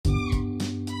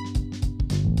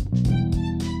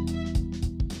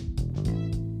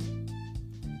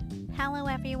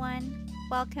everyone.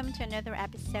 Welcome to another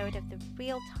episode of the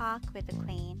Real Talk with the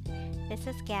Queen. This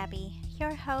is Gabby,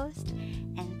 your host,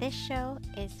 and this show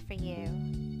is for you.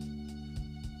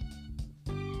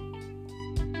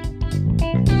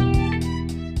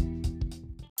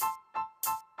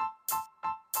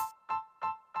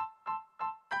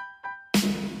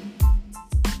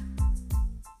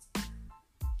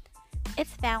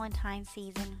 It's Valentine's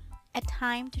season, a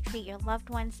time to treat your loved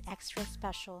ones extra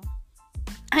special.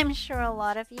 I'm sure a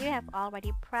lot of you have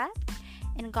already prepped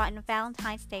and gotten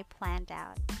Valentine's Day planned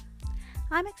out.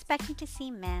 I'm expecting to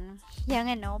see men, young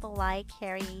and old alike,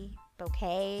 carry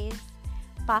bouquets,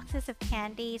 boxes of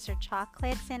candies or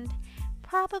chocolates, and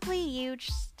probably huge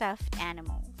stuffed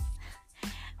animals.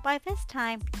 By this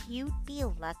time, you'd be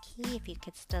lucky if you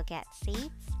could still get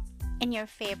seats in your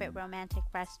favorite romantic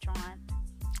restaurant.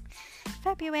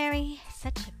 February,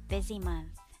 such a busy month.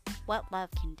 What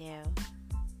love can do.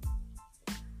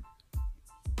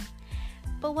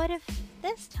 But what if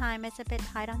this time is a bit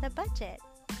tight on the budget?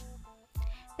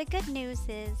 The good news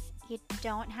is you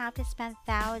don't have to spend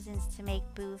thousands to make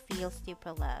Boo feel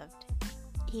super loved.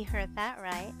 You heard that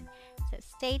right. So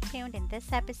stay tuned in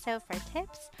this episode for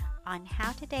tips on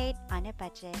how to date on a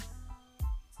budget.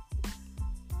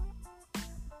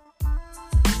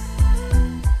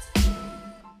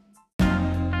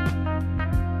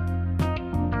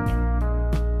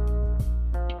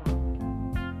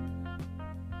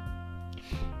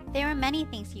 There are many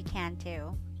things you can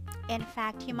do. In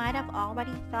fact, you might have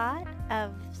already thought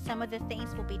of some of the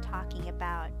things we'll be talking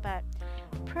about, but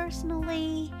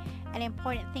personally, an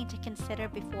important thing to consider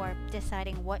before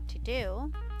deciding what to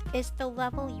do is the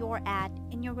level you're at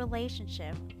in your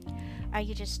relationship. Are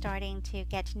you just starting to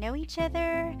get to know each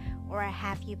other, or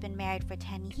have you been married for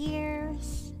 10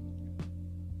 years?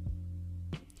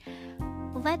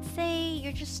 Let's say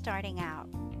you're just starting out.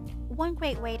 One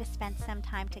great way to spend some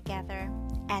time together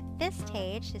at this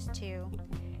stage is to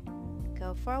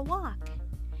go for a walk.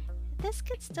 This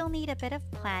could still need a bit of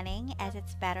planning, as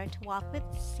it's better to walk with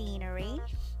scenery.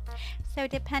 So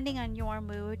depending on your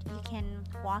mood, you can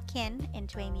walk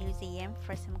into a museum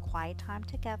for some quiet time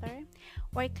together,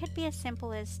 or it could be as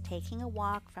simple as taking a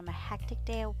walk from a hectic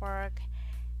day of work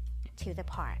to the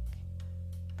park.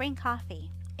 Bring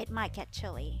coffee. It might get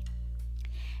chilly.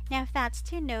 Now, if that's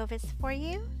too novice for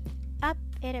you, up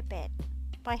it a bit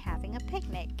by having a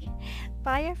picnic.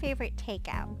 Buy your favorite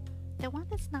takeout, the one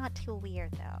that's not too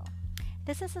weird though.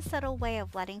 This is a subtle way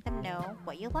of letting them know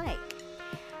what you like.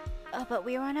 But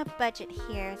we're on a budget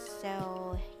here,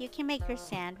 so you can make your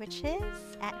sandwiches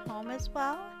at home as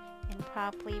well, and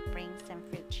probably bring some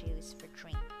fruit juice for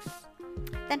drinks.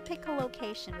 Then pick a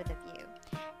location with a view.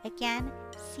 Again,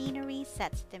 scenery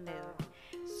sets the mood,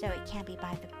 so it can be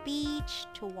by the beach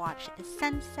to watch the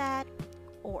sunset,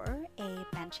 or a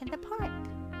bench in the park.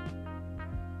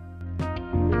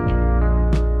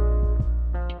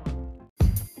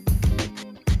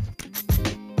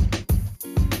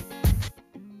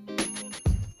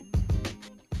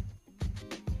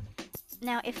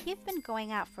 Now, if you've been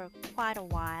going out for quite a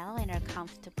while and are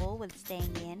comfortable with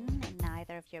staying in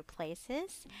either of your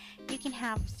places, you can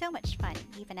have so much fun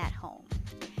even at home.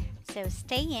 So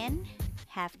stay in,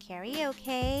 have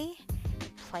karaoke,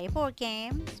 play board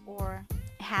games, or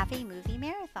have a movie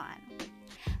marathon.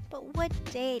 But what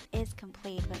date is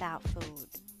complete without food?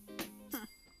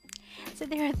 So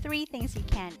there are 3 things you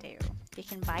can do. You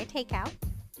can buy takeout,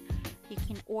 you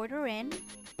can order in,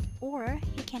 or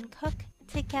you can cook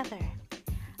together.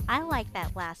 I like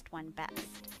that last one best.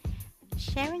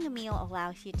 Sharing a meal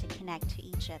allows you to connect to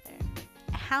each other.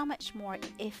 How much more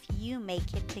if you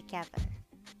make it together?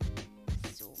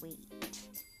 Sweet.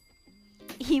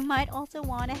 You might also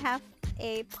want to have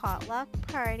a potluck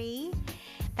party.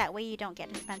 That way you don't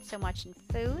get to spend so much in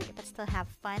food, but still have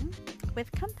fun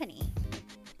with company.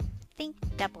 Think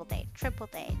double date, triple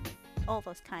date, all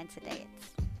those kinds of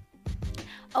dates.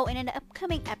 Oh, in an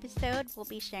upcoming episode, we'll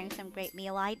be sharing some great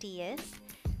meal ideas,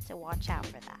 so watch out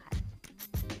for that.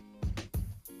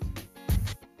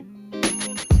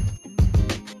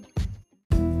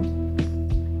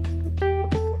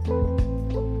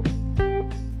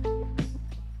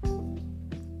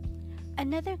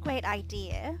 Another great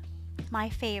idea, my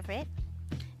favorite,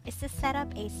 is to set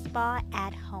up a spa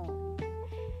at home.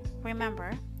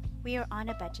 Remember, we are on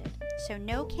a budget, so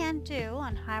no can do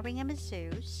on hiring a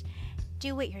masseuse.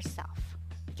 Do it yourself.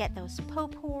 Get those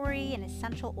potpourri and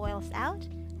essential oils out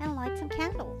and light some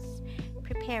candles.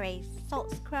 Prepare a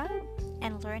salt scrub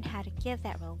and learn how to give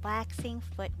that relaxing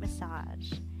foot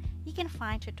massage. You can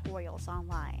find tutorials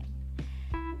online,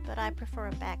 but I prefer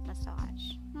a back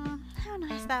massage. How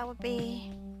nice that would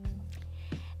be.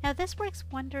 Now, this works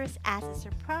wonders as a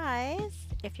surprise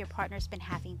if your partner's been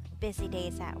having busy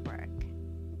days at work.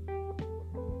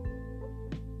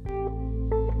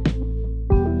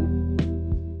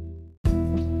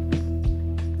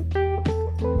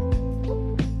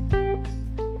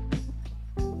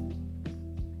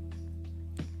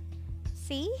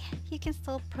 See, you can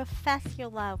still profess your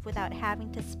love without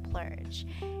having to splurge.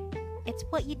 It's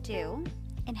what you do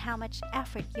and how much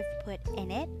effort you've put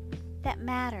in it that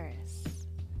matters.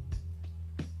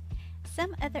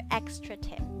 Some other extra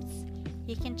tips.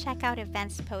 You can check out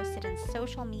events posted in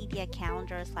social media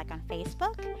calendars like on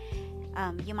Facebook.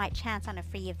 You might chance on a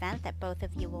free event that both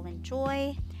of you will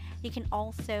enjoy. You can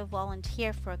also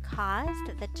volunteer for a cause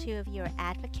that the two of you are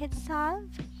advocates of.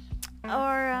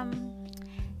 Or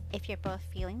if you're both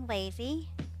feeling lazy,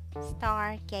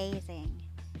 stargazing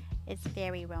is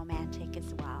very romantic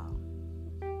as well.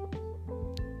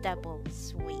 Double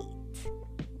sweet.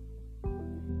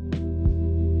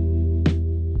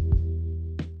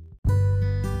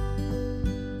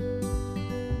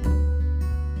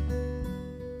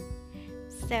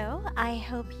 So, I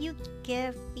hope you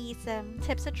give these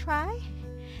tips a try.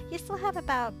 You still have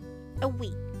about a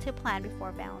week to plan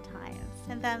before Valentine's,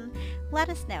 and then let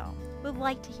us know. We'd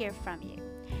like to hear from you.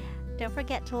 Don't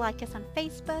forget to like us on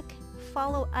Facebook,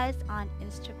 follow us on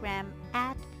Instagram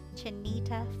at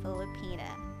Chinita Filipina.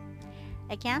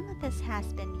 Again, this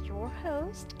has been your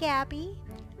host, Gabby.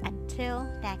 Until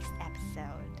next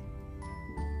episode.